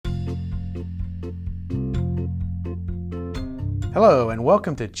Hello and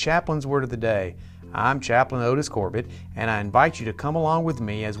welcome to Chaplain's Word of the Day. I'm Chaplain Otis Corbett and I invite you to come along with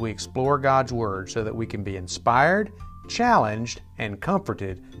me as we explore God's Word so that we can be inspired, challenged, and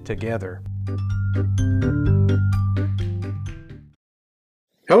comforted together.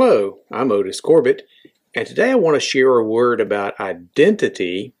 Hello, I'm Otis Corbett and today I want to share a word about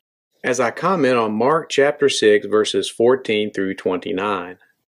identity as I comment on Mark chapter 6 verses 14 through 29.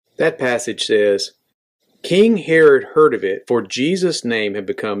 That passage says, King Herod heard of it, for Jesus' name had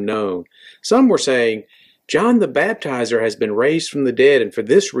become known. Some were saying, John the Baptizer has been raised from the dead, and for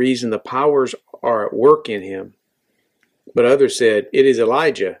this reason the powers are at work in him. But others said, it is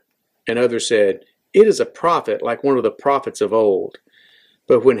Elijah. And others said, it is a prophet like one of the prophets of old.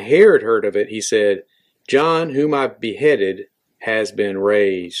 But when Herod heard of it, he said, John, whom I beheaded, has been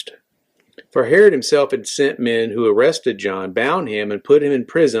raised. For Herod himself had sent men who arrested John, bound him, and put him in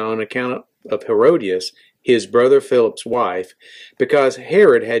prison on account of Herodias, his brother Philip's wife, because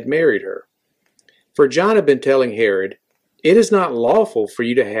Herod had married her. For John had been telling Herod, it is not lawful for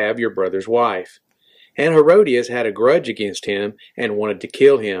you to have your brother's wife. And Herodias had a grudge against him and wanted to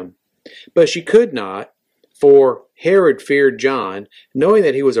kill him. But she could not, for Herod feared John, knowing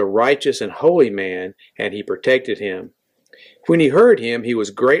that he was a righteous and holy man, and he protected him. When he heard him, he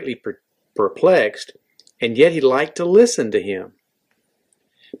was greatly perplexed, and yet he liked to listen to him.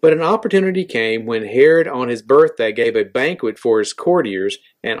 But an opportunity came when Herod on his birthday gave a banquet for his courtiers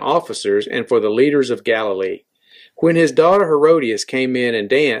and officers and for the leaders of Galilee. When his daughter Herodias came in and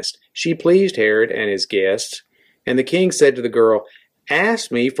danced, she pleased Herod and his guests. And the king said to the girl,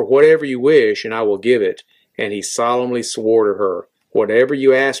 Ask me for whatever you wish, and I will give it. And he solemnly swore to her, Whatever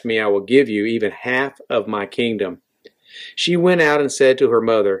you ask me, I will give you, even half of my kingdom. She went out and said to her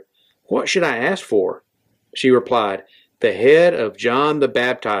mother, What should I ask for? She replied, The head of John the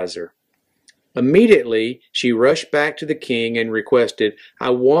Baptizer. Immediately she rushed back to the king and requested, I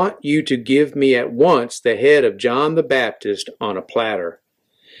want you to give me at once the head of John the Baptist on a platter.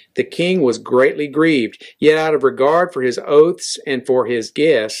 The king was greatly grieved, yet out of regard for his oaths and for his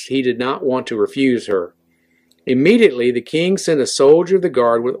guests, he did not want to refuse her. Immediately the king sent a soldier of the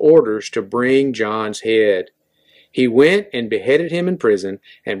guard with orders to bring John's head. He went and beheaded him in prison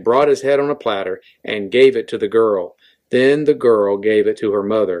and brought his head on a platter and gave it to the girl. Then the girl gave it to her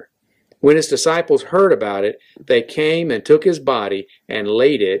mother. When his disciples heard about it, they came and took his body and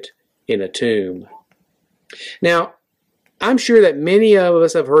laid it in a tomb. Now, I'm sure that many of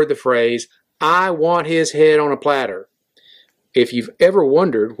us have heard the phrase, I want his head on a platter. If you've ever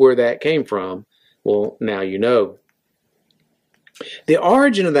wondered where that came from, well, now you know. The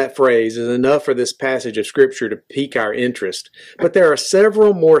origin of that phrase is enough for this passage of Scripture to pique our interest, but there are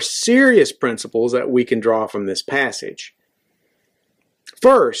several more serious principles that we can draw from this passage.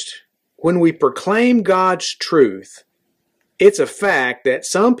 First, when we proclaim God's truth, it's a fact that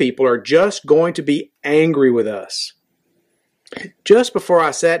some people are just going to be angry with us. Just before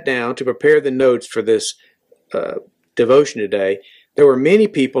I sat down to prepare the notes for this devotion today, there were many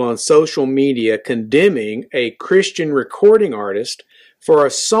people on social media condemning a Christian recording artist for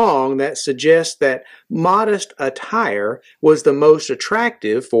a song that suggests that modest attire was the most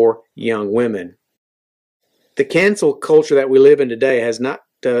attractive for young women. The cancel culture that we live in today has not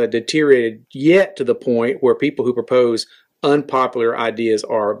deteriorated yet to the point where people who propose unpopular ideas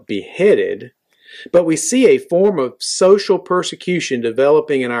are beheaded, but we see a form of social persecution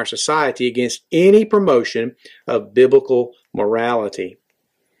developing in our society against any promotion of biblical morality.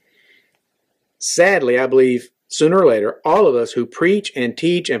 Sadly, I believe sooner or later, all of us who preach and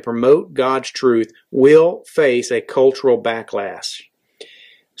teach and promote God's truth will face a cultural backlash.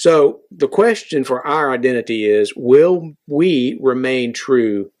 So the question for our identity is, will we remain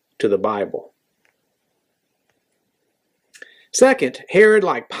true to the Bible? Second, Herod,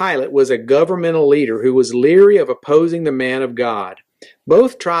 like Pilate, was a governmental leader who was leery of opposing the man of God.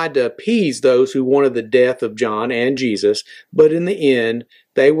 Both tried to appease those who wanted the death of John and Jesus, but in the end,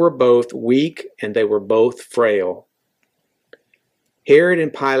 they were both weak and they were both frail. Herod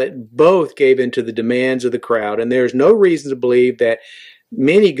and Pilate both gave in to the demands of the crowd, and there is no reason to believe that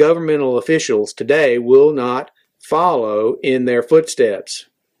many governmental officials today will not follow in their footsteps.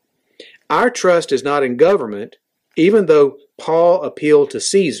 Our trust is not in government, even though Paul appealed to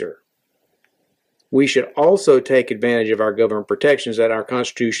Caesar. We should also take advantage of our government protections that our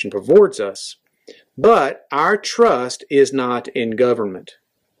Constitution affords us. But our trust is not in government.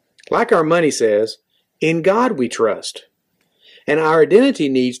 Like our money says, in God we trust. And our identity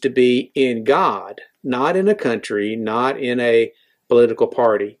needs to be in God, not in a country, not in a political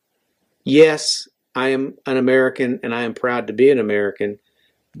party. Yes, I am an American and I am proud to be an American,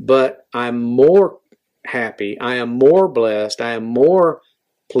 but I'm more happy. I am more blessed. I am more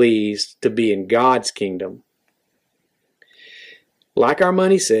pleased to be in God's kingdom. Like our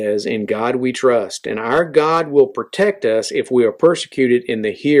money says, in God we trust, and our God will protect us if we are persecuted in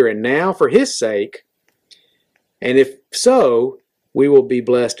the here and now for His sake, and if so, we will be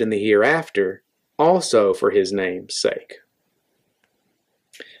blessed in the hereafter, also for His name's sake.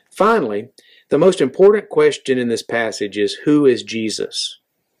 Finally, the most important question in this passage is, who is Jesus?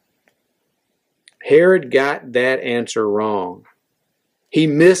 Herod got that answer wrong. He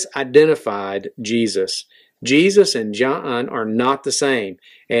misidentified Jesus. Jesus and John are not the same,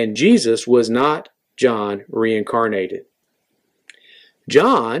 and Jesus was not John reincarnated.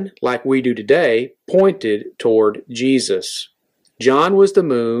 John, like we do today, pointed toward Jesus. John was the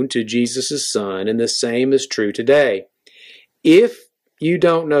moon to Jesus' sun, and the same is true today. If you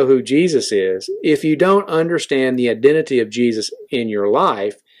don't know who Jesus is, if you don't understand the identity of Jesus in your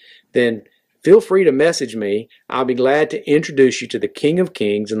life, then feel free to message me. I'll be glad to introduce you to the King of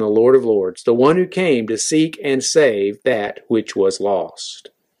Kings and the Lord of Lords, the one who came to seek and save that which was lost.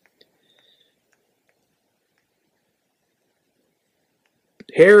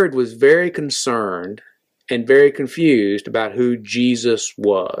 Herod was very concerned and very confused about who Jesus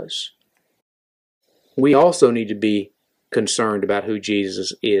was. We also need to be concerned about who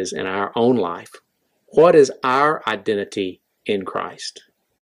Jesus is in our own life. What is our identity in Christ?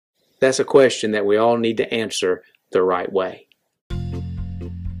 That's a question that we all need to answer the right way.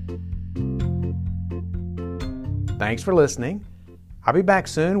 Thanks for listening. I'll be back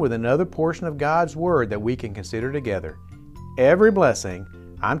soon with another portion of God's Word that we can consider together. Every blessing.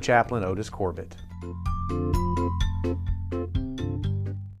 I'm Chaplain Otis Corbett.